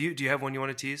do you have one you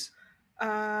want to tease?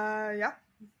 Yeah.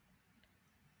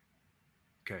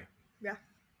 Okay. Yeah.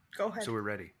 Go ahead. So we're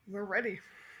ready. We're ready.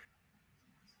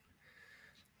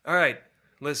 All right,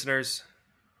 listeners.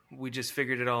 We just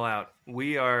figured it all out.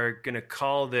 We are going to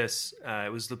call this,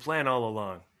 it was the plan all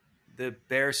along. The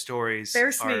bear stories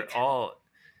Bear Sneak. Are all,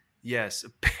 yes,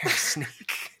 Bear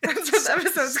Sneak. That's what the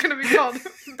episode's going to be called.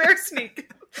 Bear Sneak.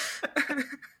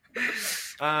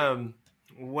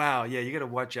 Wow. Yeah, you got to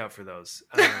watch out for those.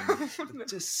 It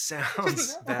just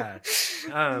sounds bad.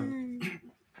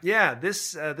 Yeah,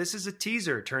 this is a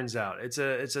teaser, turns out. It's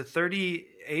a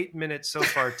 38-minute so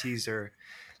far teaser.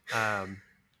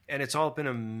 And it's all been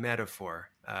a metaphor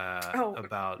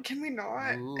about can we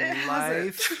not?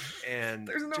 Life and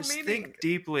no just meaning. think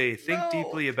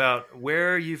deeply about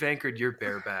where you've anchored your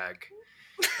bear bag.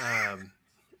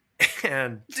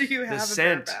 And do you have the a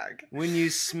scent, bear bag? when you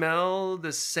smell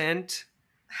the scent,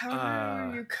 how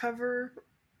do you cover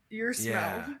your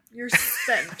smell, your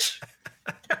stench,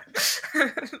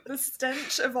 the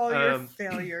stench of all your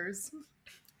failures?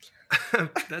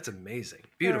 That's amazing.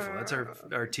 Beautiful. That's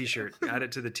our t-shirt. Add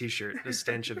it to the t-shirt. The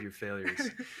stench of your failures.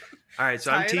 All right.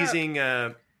 So I'm teasing.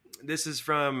 This is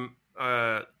from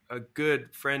a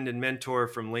good friend and mentor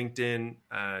from LinkedIn,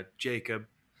 Jacob.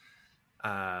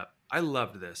 I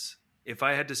loved this. If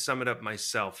I had to sum it up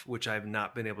myself, which I have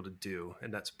not been able to do,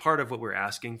 and that's part of what we're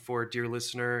asking for, dear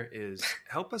listener, is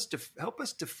help us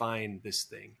define this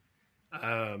thing.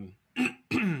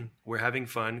 We're having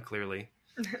fun, clearly.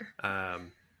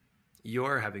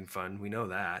 You're having fun. We know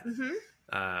that.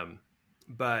 Mm-hmm.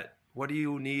 But what do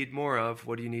you need more of?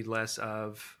 What do you need less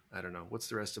of? I don't know. What's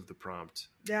the rest of the prompt?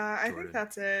 Yeah, I think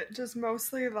that's it. Just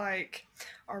mostly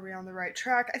are we on the right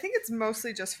track? I think it's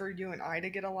mostly just for you and I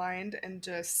to get aligned and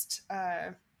just, I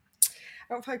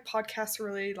don't feel like podcasts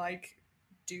really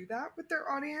do that with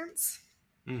their audience.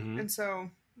 Mm-hmm. And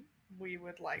so we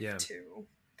would like to,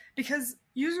 because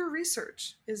user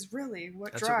research is really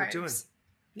what drives. What we're doing.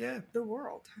 Yeah, the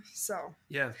world. So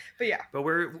but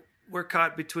we're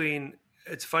caught between.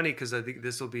 It's funny because I think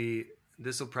this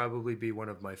will probably be one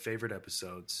of my favorite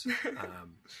episodes.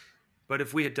 But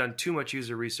if we had done too much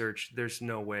user research, there's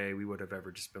no way we would have ever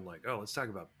just been like, oh, let's talk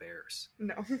about bears.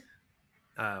 No.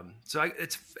 So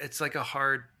it's like a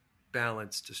hard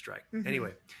balance to strike. Mm-hmm.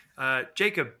 Anyway,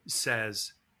 Jacob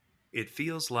says it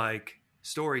feels like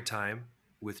story time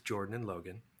with Jordan and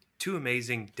Logan, 2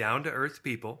 amazing down to earth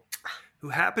people who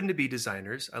happen to be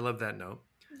designers. I love that note.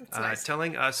 That's nice.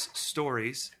 Telling us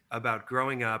stories about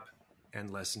growing up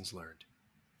and lessons learned.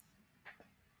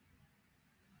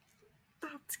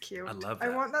 That's cute. I love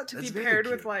that. I want that to be paired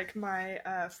with my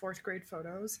 4th grade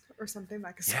photos or something,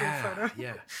 like a school photo.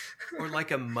 Yeah. Or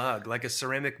like a mug, like a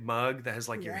ceramic mug that has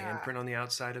your handprint on the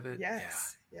outside of it.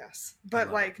 Yes. Yeah. Yes.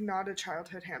 But not a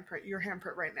childhood handprint. Your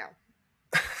handprint right now.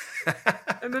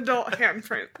 An adult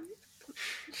handprint.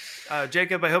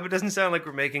 Jacob, I hope it doesn't sound like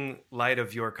we're making light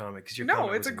of your comic, because your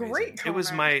comic it's a amazing. Great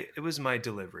comic. It was my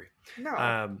delivery.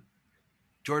 No.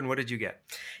 Jordan, what did you get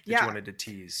that you wanted to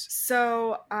tease?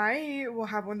 So I will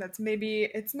have one that's maybe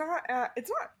it's not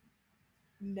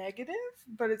negative,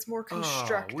 but it's more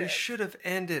constructive. We should have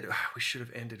ended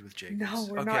with Jacobs. No,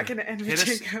 we're not going to end with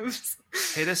Jacobs.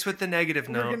 Hit us with the negative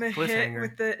note. We're going to hit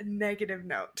with the negative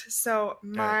note. So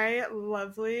my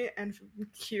lovely and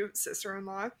cute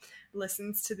sister-in-law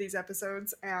listens to these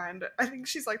episodes, and I think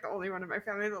she's the only one in my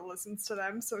family that listens to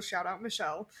them. So shout out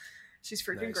Michelle. She's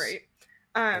freaking great.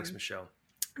 Thanks, Michelle.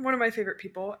 One of my favorite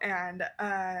people, and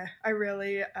I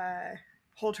really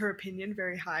hold her opinion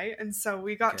very high, and so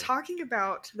we got talking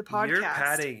about the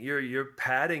podcast. You're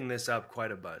padding this up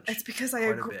quite a bunch. It's because I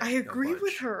agree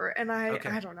with her, and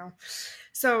I don't know.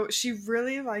 So she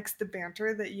really likes the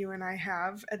banter that you and I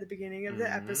have at the beginning of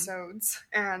the episodes,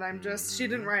 and she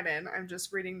didn't write in. I'm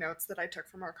just reading notes that I took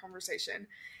from our conversation.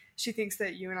 She thinks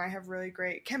that you and I have really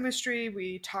great chemistry.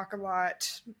 We talk a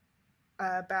lot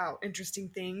about interesting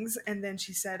things, and then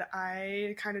she said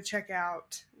I kind of check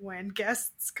out when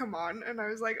guests come on, and I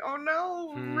was like, oh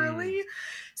no, really?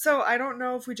 So I don't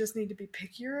know if we just need to be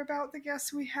pickier about the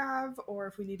guests we have, or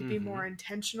if we need to be more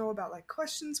intentional about like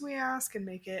questions we ask and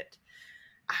make it,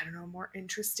 I don't know, more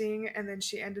interesting. And then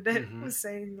she ended it with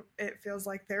saying it feels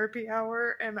like therapy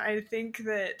hour, and I think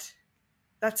that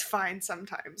that's fine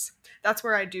sometimes. That's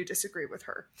where I do disagree with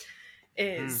her,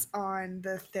 is on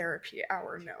the therapy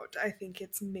hour note. I think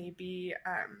it's maybe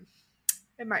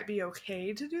it might be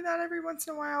okay to do that every once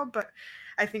in a while, but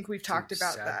I think we've talked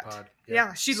about that. Pod.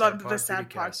 Yeah, she loved the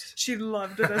sad pod. She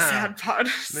loved the sad pod.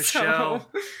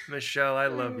 Michelle, I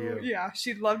love you. Yeah,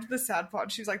 she loved the sad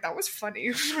pod. She was like, that was funny.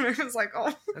 I was like,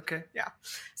 oh. Okay. Yeah.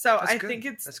 So That's I good. think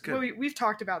it's, That's good. well, we've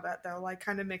talked about that though, like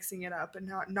kind of mixing it up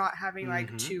and not having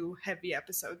like 2 heavy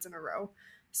episodes in a row.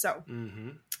 So,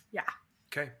 yeah.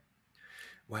 Okay.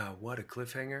 Wow, what a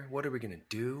cliffhanger. What are we going to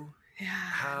do?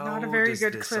 Yeah, not a very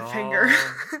good cliffhanger.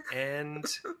 And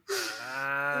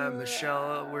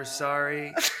Michelle, we're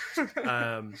sorry.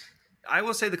 I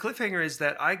will say the cliffhanger is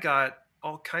that I got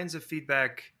all kinds of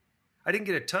feedback. I didn't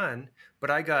get a ton, but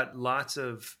I got lots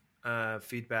of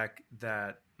feedback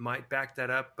that might back that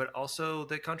up, but also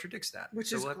that contradicts that.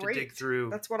 Which is we'll have great. to dig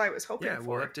through. That's what I was hoping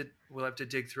for. We'll have to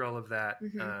dig through all of that.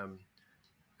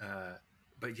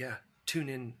 But yeah, tune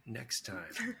in next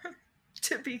time.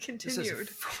 To be continued. This is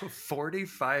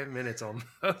 45 minutes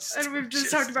almost. And we've just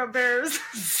talked about bears.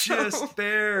 Just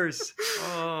bears.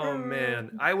 Oh,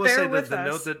 man. I will say that the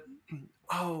note that...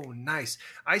 Oh, nice.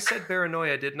 I said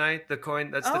Bearanoia, didn't I? The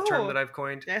coin. That's the term that I've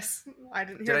coined. Yes. I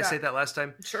didn't hear that. Did I say that last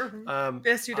time? Sure.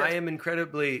 Yes, you did. I'm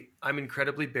incredibly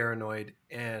paranoid.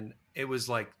 And it was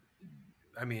like,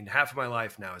 I mean, half of my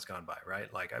life now has gone by,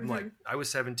 right? Like, I'm like, I was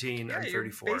 17, I'm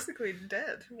 34. You're basically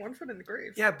dead. 1 foot in the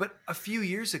grave. Yeah, but a few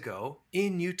years ago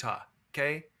in Utah,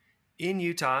 I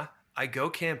go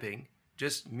camping,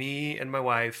 just me and my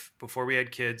wife before we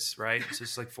had kids, right? So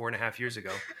it's like 4.5 years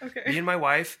ago. Okay. Me and my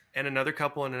wife and another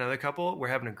couple. We're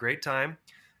having a great time.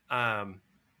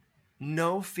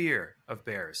 No fear of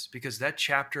bears because that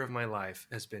chapter of my life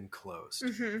has been closed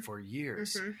for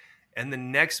years. And the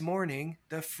next morning,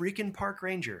 the freaking park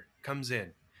ranger comes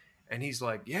in and he's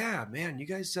like, yeah, man, you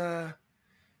guys,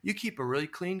 you keep a really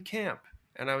clean camp.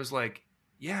 And I was like,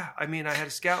 yeah, I mean, I had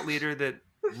a scout leader that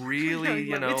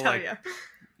really,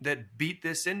 that beat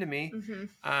this into me.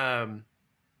 Yeah,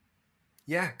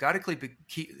 gotta keep a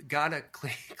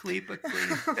clean.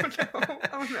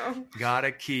 Oh no.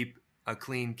 Gotta keep a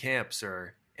clean camp,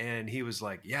 sir. And he was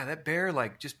like, yeah, that bear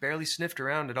like just barely sniffed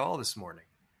around at all this morning.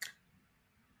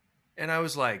 And I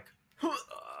was like,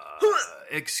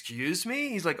 excuse me?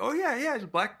 He's like, oh yeah, it's a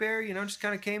black bear, just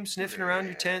kind of came sniffing around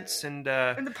your tents. And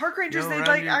the park rangers, they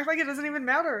like act like it doesn't even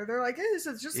matter. They're like, it's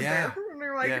just a bear. And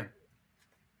they're like,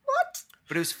 what?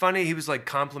 But it was funny. He was like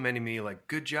complimenting me, like,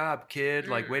 good job, kid.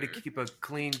 Like, way to keep a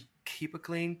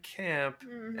clean camp.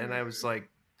 And I was like,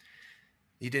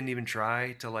 he didn't even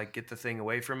try to like get the thing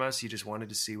away from us. He just wanted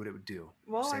to see what it would do.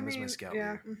 Well, Same as my scout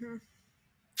leader.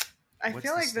 I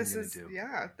feel like this is,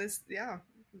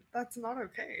 that's not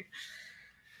okay.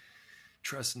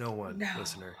 Trust no one,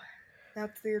 listener.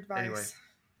 That's the advice. Anyway.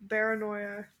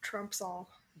 Bearanoia trumps all.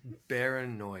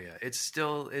 Bearanoia.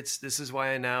 This is why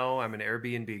I'm an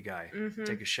Airbnb guy.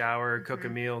 Take a shower, cook a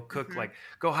meal,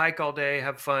 go hike all day,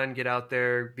 have fun, get out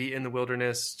there, be in the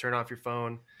wilderness, turn off your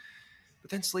phone,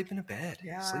 but then sleep in a bed.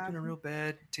 Sleep in a real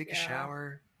bed, take a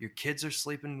shower. Your kids are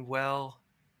sleeping well.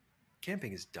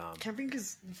 Camping is dumb. Camping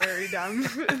is very dumb.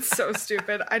 It's so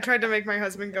stupid. I tried to make my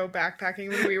husband go backpacking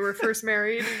when we were first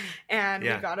married, and we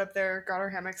got up there, got our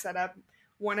hammock set up.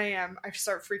 1 a.m. I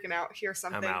start freaking out, hear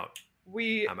something. I'm out.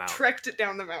 We trekked it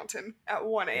down the mountain at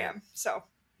 1 a.m. So,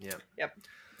 yep.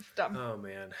 Dumb. Oh,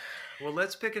 man. Well,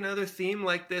 let's pick another theme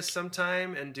like this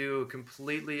sometime and do a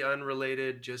completely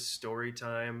unrelated, just story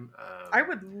time. I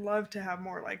would love to have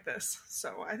more like this.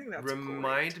 So I think that's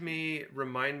Remind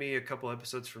me a couple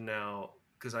episodes from now,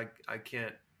 because I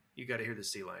can't, you got to hear the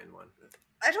sea lion one.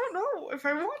 I don't know if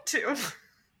I want to.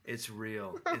 It's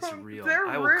real. It's real.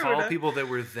 I will call people that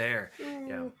were there.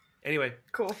 Yeah. Anyway.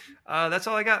 Cool. That's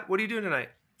all I got. What are you doing tonight?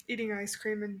 Eating ice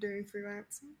cream and doing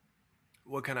freelance.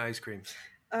 What kind of ice cream?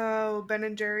 Oh,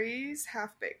 Ben & Jerry's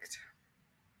half-baked.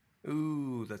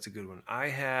 Ooh, that's a good one. I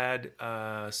had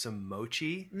some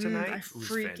mochi tonight. I It was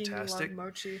freaking fantastic. love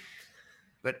mochi.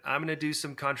 But I'm going to do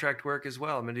some contract work as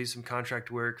well. I'm going to do some contract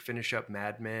work, finish up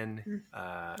Mad Men,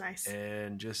 Nice.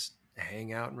 and just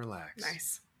hang out and relax.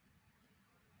 Nice.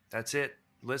 That's it.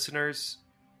 Listeners,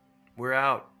 we're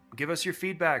out. Give us your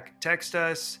feedback. Text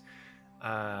us,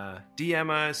 DM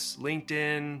us,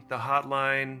 LinkedIn, the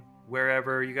hotline,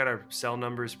 wherever. You got our cell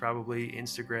numbers probably.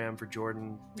 Instagram for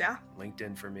Jordan. Yeah.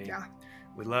 LinkedIn for me. Yeah.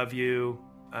 We love you.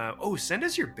 Send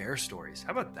us your bear stories.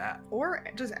 How about that? Or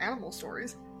just animal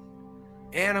stories.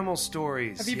 Animal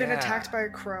stories. Have you been attacked by a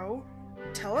crow?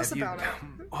 Tell us about it.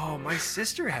 Oh, my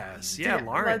sister has. Yeah,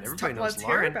 Lauren. Everybody knows let's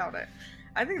Lauren. Hear about it.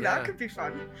 I think that could be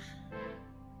fun.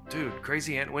 Dude,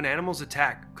 crazy. When animals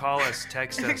attack, call us,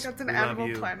 text us. I think that's an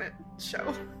Animal Planet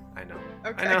show. I know.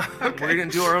 Okay. I know. Okay. We're going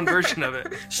to do our own version of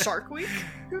it. Shark Week?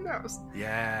 Who knows?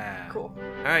 Yeah. Cool.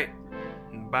 All right.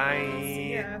 Bye.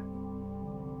 See ya.